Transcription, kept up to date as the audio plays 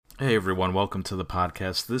Hey everyone, welcome to the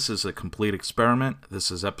podcast. This is a complete experiment.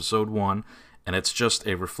 This is episode 1, and it's just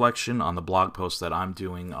a reflection on the blog post that I'm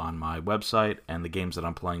doing on my website and the games that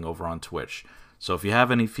I'm playing over on Twitch. So if you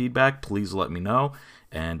have any feedback, please let me know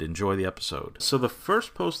and enjoy the episode. So the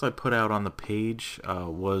first post I put out on the page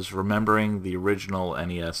was remembering the original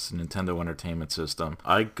NES, Nintendo Entertainment System.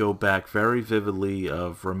 I go back very vividly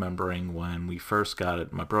of remembering when we first got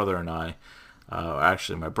it, my brother and I.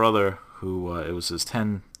 Actually, my brother, who it was his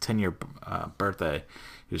 10-year birthday.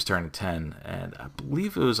 He was turning 10, and I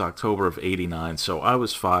believe it was October of 89, so I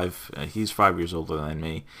was 5. He's 5 years older than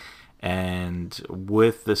me. And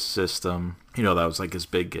with the system, that was like his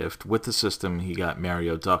big gift. With the system, he got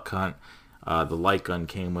Mario Duck Hunt. The light gun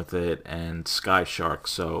came with it, and Sky Shark.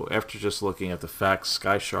 So after just looking at the facts,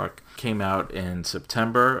 Sky Shark came out in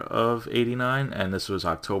September of 89, and this was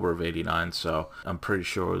October of 89, so I'm pretty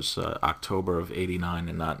sure it was October of 89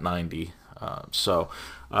 and not 90.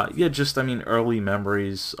 Early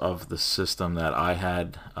memories of the system that I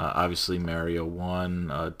had. Obviously, Mario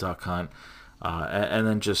 1, Duck Hunt. And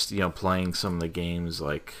then just, playing some of the games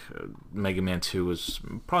like Mega Man 2 was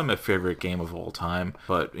probably my favorite game of all time.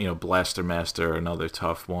 But, Blaster Master, another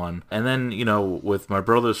tough one. And then, with my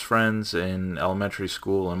brother's friends in elementary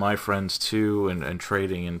school and my friends too, and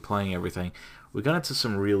trading and playing everything, we got into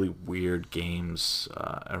some really weird games.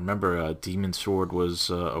 I remember Demon Sword was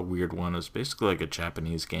a weird one. It was basically like a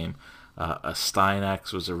Japanese game. A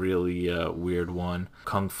Steinax was a really weird one.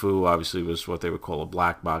 Kung Fu obviously was what they would call a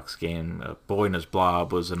black box game. Boy and His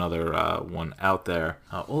Blob was another one out there.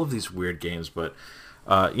 All of these weird games, but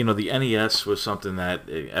the NES was something that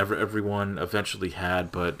everyone eventually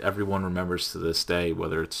had, but everyone remembers to this day,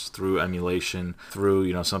 whether it's through emulation,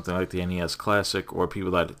 through something like the NES Classic, or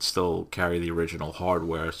people that still carry the original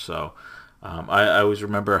hardware. So I always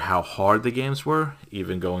remember how hard the games were,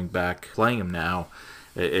 even going back playing them now.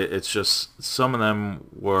 It's just some of them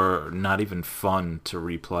were not even fun to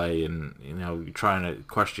replay, and you're trying to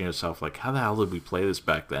question yourself like, how the hell did we play this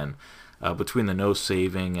back then? Between the no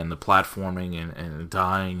saving and the platforming and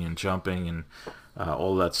dying and jumping and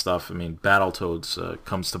all that stuff. I mean, Battletoads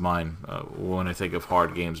comes to mind when I think of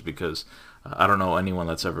hard games, because I don't know anyone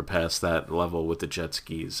that's ever passed that level with the jet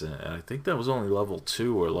skis. And I think that was only level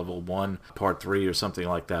 2 or level 1, part 3 or something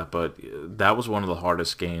like that. But that was one of the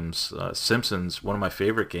hardest games. Simpsons, one of my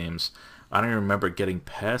favorite games. I don't even remember getting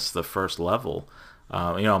past the first level.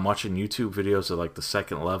 I'm watching YouTube videos of like the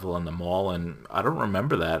second level in the mall, and I don't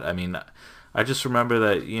remember that. I mean, I just remember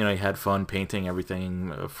that, you had fun painting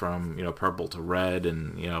everything from, purple to red,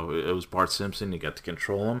 and, it was Bart Simpson, you got to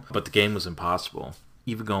control him, but the game was impossible.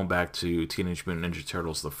 Even going back to Teenage Mutant Ninja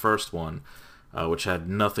Turtles, the first one, which had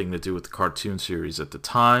nothing to do with the cartoon series at the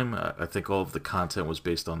time. I think all of the content was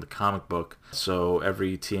based on the comic book, so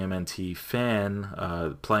every TMNT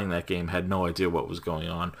fan playing that game had no idea what was going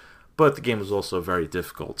on. But the game was also very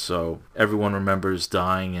difficult, so everyone remembers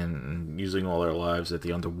dying and using all their lives at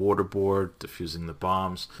the underwater board, defusing the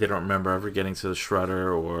bombs. They don't remember ever getting to the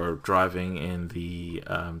shredder or driving in the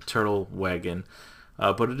turtle wagon,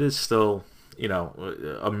 but it is still,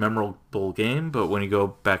 a memorable game. But when you go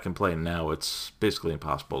back and play it now, it's basically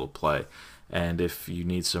impossible to play. And if you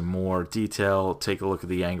need some more detail, take a look at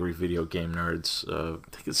the Angry Video Game Nerds. I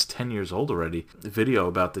think it's 10 years old already. The video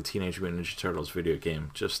about the Teenage Mutant Ninja Turtles video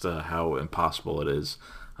game. Just how impossible it is,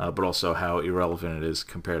 but also how irrelevant it is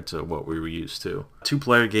compared to what we were used to.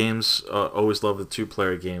 Two-player games, always love the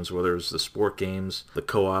two-player games, whether it's the sport games, the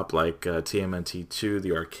co-op like TMNT 2,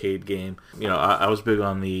 the arcade game. I was big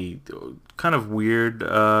on the kind of weird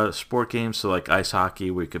sport games, so like ice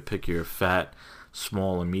hockey, where you could pick your fat,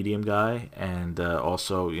 small and medium guy, and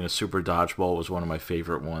also Super Dodgeball was one of my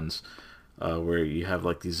favorite ones, where you have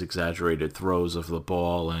like these exaggerated throws of the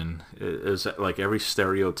ball, and it's like every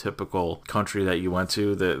stereotypical country that you went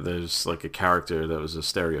to, there's like a character that was a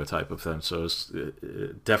stereotype of them, so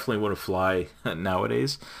it definitely wouldn't fly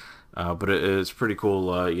nowadays. But it's pretty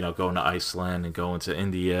cool, going to Iceland and going to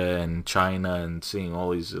India and China and seeing all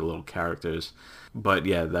these little characters. But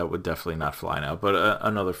yeah, that would definitely not fly now. But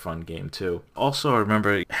another fun game too. Also, I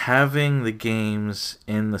remember having the games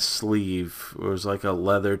in the sleeve. It was like a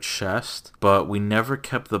leather chest, but we never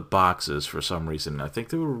kept the boxes for some reason. I think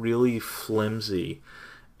they were really flimsy,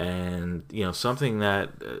 and something that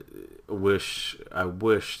I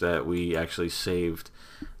wish that we actually saved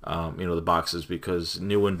the boxes, because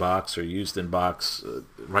new in box or used in box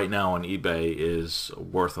right now on eBay is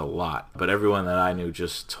worth a lot. But everyone that I knew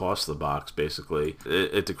just tossed the box, basically.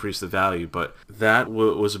 It decreased the value. But that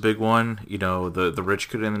was a big one. The rich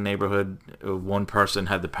kid in the neighborhood, one person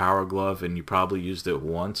had the Power Glove, and you probably used it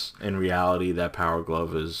once. In reality, that Power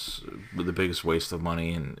Glove is the biggest waste of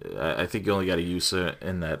money, and I think you only got to use it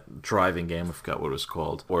in that driving game. I forgot what it was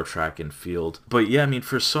called, or track and field. But yeah, I mean,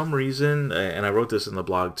 for some reason, and I wrote this in the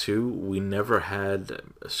blog too, we never had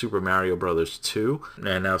Super Mario Brothers 2.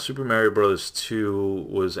 And now Super Mario Brothers 2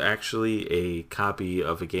 was actually a copy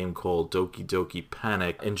of a game called Doki Doki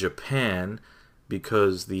Panic in Japan,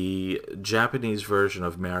 because the Japanese version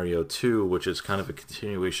of Mario 2, which is kind of a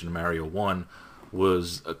continuation of Mario 1,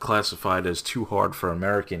 was classified as too hard for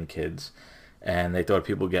American kids, and they thought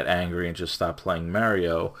people would get angry and just stop playing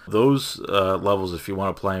Mario. Those levels, if you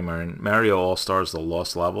want to play them, are in Mario All-Stars: The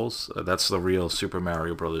Lost Levels. That's the real Super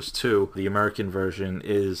Mario Bros. 2. The American version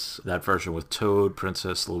is that version with Toad,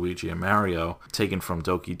 Princess, Luigi, and Mario, taken from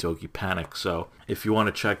Doki Doki Panic. So if you want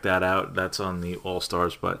to check that out, that's on the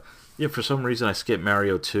All-Stars. But yeah, for some reason I skipped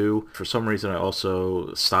Mario 2. For some reason I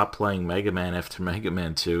also stopped playing Mega Man after Mega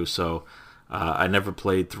Man 2, so I never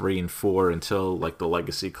played 3 and 4 until like the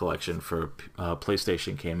Legacy Collection for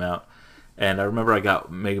PlayStation came out. And I remember I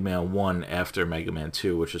got Mega Man 1 after Mega Man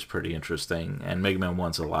 2, which is pretty interesting. And Mega Man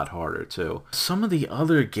 1's a lot harder, too. Some of the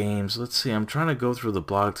other games, let's see, I'm trying to go through the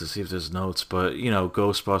blog to see if there's notes. But,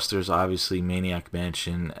 Ghostbusters, obviously, Maniac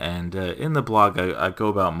Mansion. And in the blog, I go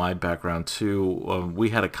about my background, too. We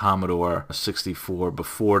had a Commodore 64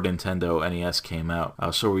 before Nintendo NES came out.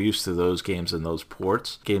 So we're used to those games and those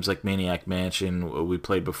ports. Games like Maniac Mansion, we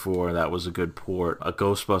played before. That was a good port.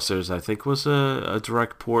 Ghostbusters, I think, was a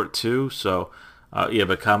direct port, too. So,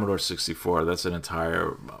 but Commodore 64, that's an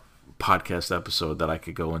entire podcast episode that I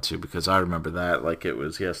could go into, because I remember that like it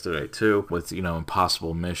was yesterday too, with,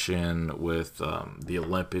 Impossible Mission, with the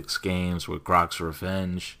Olympics games, with Grok's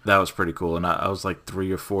Revenge. That was pretty cool, and I was like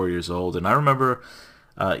 3 or 4 years old, and I remember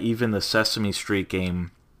even the Sesame Street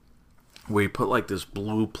game, where you put like this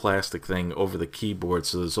blue plastic thing over the keyboard,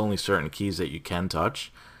 so there's only certain keys that you can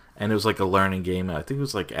touch. And it was like a learning game. I think it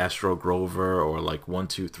was like Astro Grover or like 1,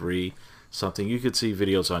 2, 3 something. You could see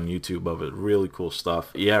videos on YouTube of it. Really cool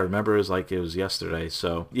stuff. Yeah, I remember it was like it was yesterday.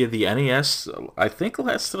 So yeah, the NES, I think,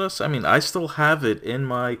 lasted us. I mean, I still have it in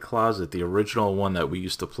my closet, the original one that we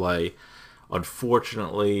used to play.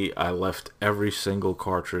 Unfortunately, I left every single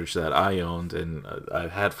cartridge that I owned and I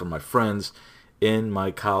had from my friends in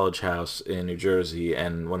my college house in New Jersey.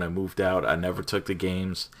 And when I moved out, I never took the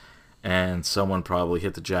games. And someone probably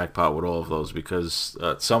hit the jackpot with all of those, because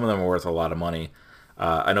some of them are worth a lot of money.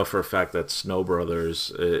 I know for a fact that Snow Brothers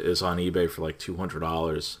is on eBay for like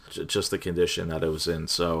 $200, just the condition that it was in.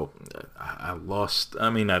 So I lost,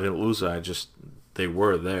 I didn't lose it, they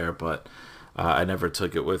were there, but I never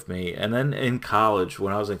took it with me. And then in college,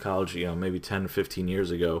 when I was in college, maybe 10, 15 years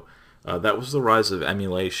ago, that was the rise of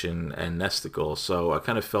emulation and Nesticle. So I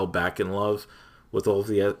kind of fell back in love with all of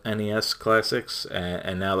the NES classics,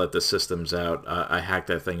 and now that the system's out, I hacked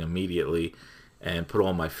that thing immediately and put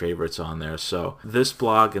all my favorites on there. So this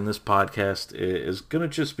blog and this podcast is going to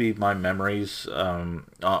just be my memories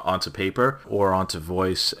onto paper or onto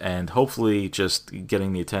voice, and hopefully just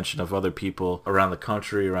getting the attention of other people around the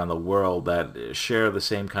country, around the world, that share the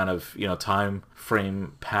same kind of time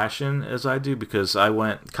frame passion as I do, because I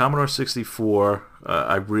went Commodore 64,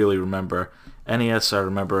 I really remember. NES, I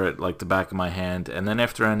remember it like the back of my hand. And then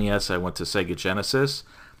after NES, I went to Sega Genesis.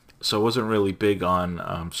 So I wasn't really big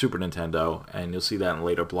on Super Nintendo, and you'll see that in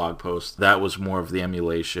later blog posts. That was more of the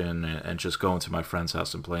emulation and just going to my friend's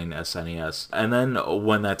house and playing SNES. And then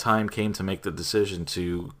when that time came to make the decision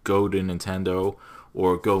to go to Nintendo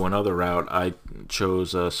or go another route, I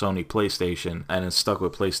chose Sony PlayStation, and it's stuck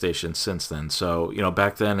with PlayStation since then. So,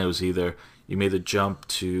 back then it was either you made the jump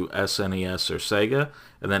to SNES or Sega,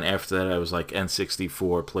 and then after that I was like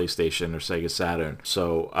N64, PlayStation, or Sega Saturn.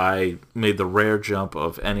 So I made the rare jump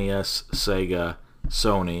of NES, Sega,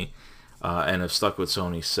 Sony, and have stuck with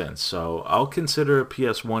Sony since. So I'll consider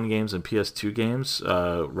PS1 games and PS2 games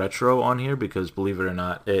retro on here, because believe it or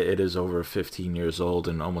not, it is over 15 years old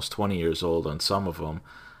and almost 20 years old on some of them.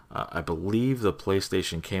 I believe the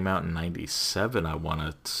PlayStation came out in 97, I want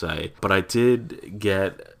to say. But I did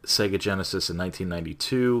get Sega Genesis in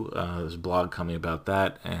 1992. There's a blog coming about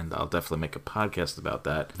that, and I'll definitely make a podcast about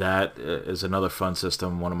that. That is another fun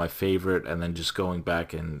system, one of my favorite, and then just going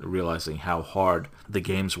back and realizing how hard the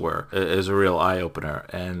games were is a real eye-opener.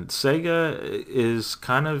 And Sega is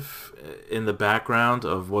kind of in the background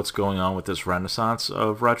of what's going on with this renaissance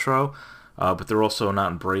of retro, but they're also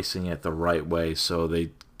not embracing it the right way, so they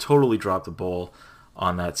totally dropped the ball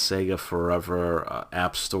on that Sega Forever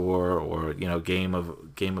App Store, or game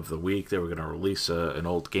of the week. They were going to release an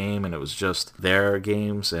old game, and it was just their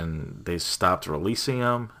games, and they stopped releasing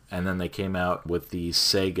them. And then they came out with the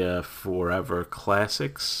Sega Forever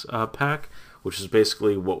Classics pack, which is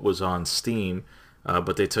basically what was on Steam.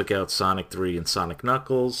 But they took out Sonic 3 and Sonic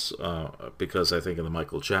Knuckles because I think of the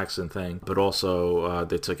Michael Jackson thing. But also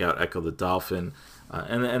they took out Echo the Dolphin.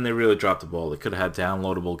 And they really dropped the ball. They could have had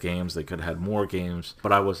downloadable games. They could have had more games.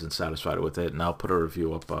 But I wasn't satisfied with it. And I'll put a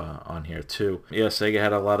review up on here too. Yeah, Sega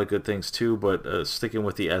had a lot of good things too. But sticking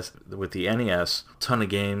with the NES, ton of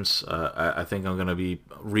games. I think I'm going to be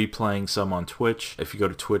replaying some on Twitch. If you go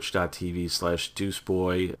to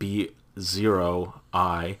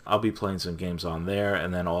twitch.tv/deuceboy, I'll be playing some games on there,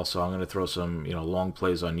 and then also I'm going to throw some long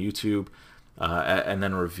plays on YouTube, and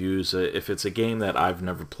then reviews. If it's a game that I've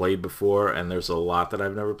never played before, and there's a lot that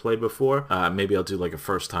I've never played before, maybe I'll do like a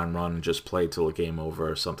first time run and just play till a game over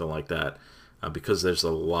or something like that. Because there's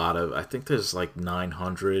a lot of, I think there's like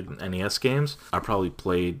 900 NES games. I probably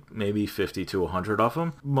played maybe 50 to 100 of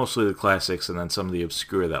them. Mostly the classics and then some of the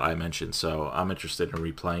obscure that I mentioned. So I'm interested in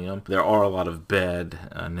replaying them. There are a lot of bad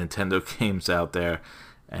Nintendo games out there.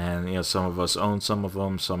 And, some of us own some of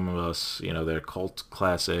them. Some of us, they're cult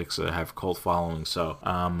classics, have cult following. So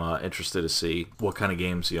I'm interested to see what kind of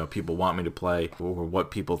games, people want me to play, or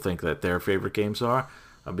what people think that their favorite games are.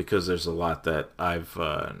 Because there's a lot that I've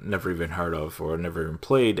never even heard of or never even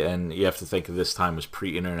played, and you have to think of this time as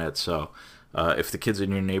pre-internet, so if the kids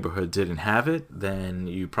in your neighborhood didn't have it, then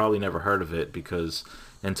you probably never heard of it, because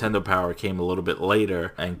Nintendo Power came a little bit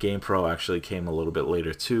later, and GamePro actually came a little bit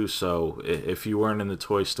later too, so if you weren't in the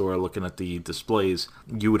toy store looking at the displays,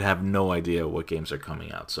 you would have no idea what games are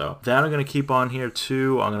coming out. So that I'm going to keep on here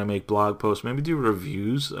too. I'm going to make blog posts, maybe do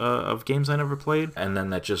reviews of games I never played, and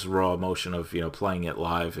then that just raw emotion of playing it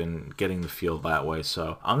live and getting the feel that way.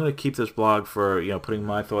 So I'm going to keep this blog for putting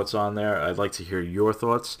my thoughts on there. I'd like to hear your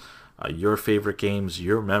thoughts. Your favorite games,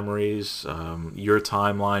 your memories, your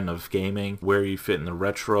timeline of gaming, where you fit in the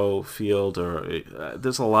retro field, or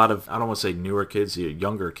there's a lot of, I don't want to say newer kids,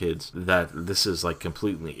 younger kids, that this is like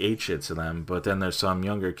completely ate shit to them, but then there's some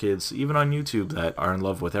younger kids, even on YouTube, that are in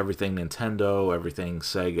love with everything Nintendo, everything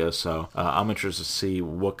Sega, so I'm interested to see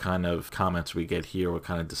what kind of comments we get here, what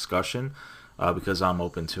kind of discussion, because I'm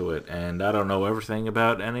open to it, and I don't know everything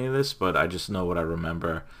about any of this, but I just know what I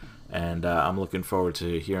remember. And I'm looking forward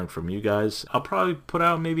to hearing from you guys. I'll probably put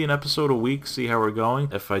out maybe an episode a week, see how we're going.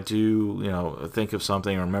 If I do, think of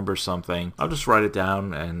something or remember something, I'll just write it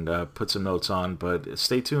down and put some notes on. But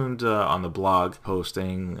stay tuned on the blog,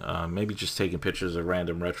 posting, maybe just taking pictures of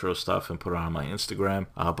random retro stuff and put it on my Instagram.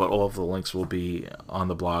 But all of the links will be on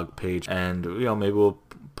the blog page. And, maybe we'll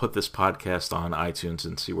put this podcast on iTunes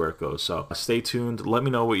and see where it goes. So stay tuned. Let me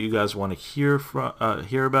know what you guys want to hear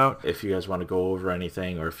about. If you guys want to go over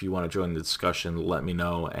anything, or if you want to join the discussion, let me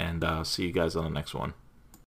know, and see you guys on the next one.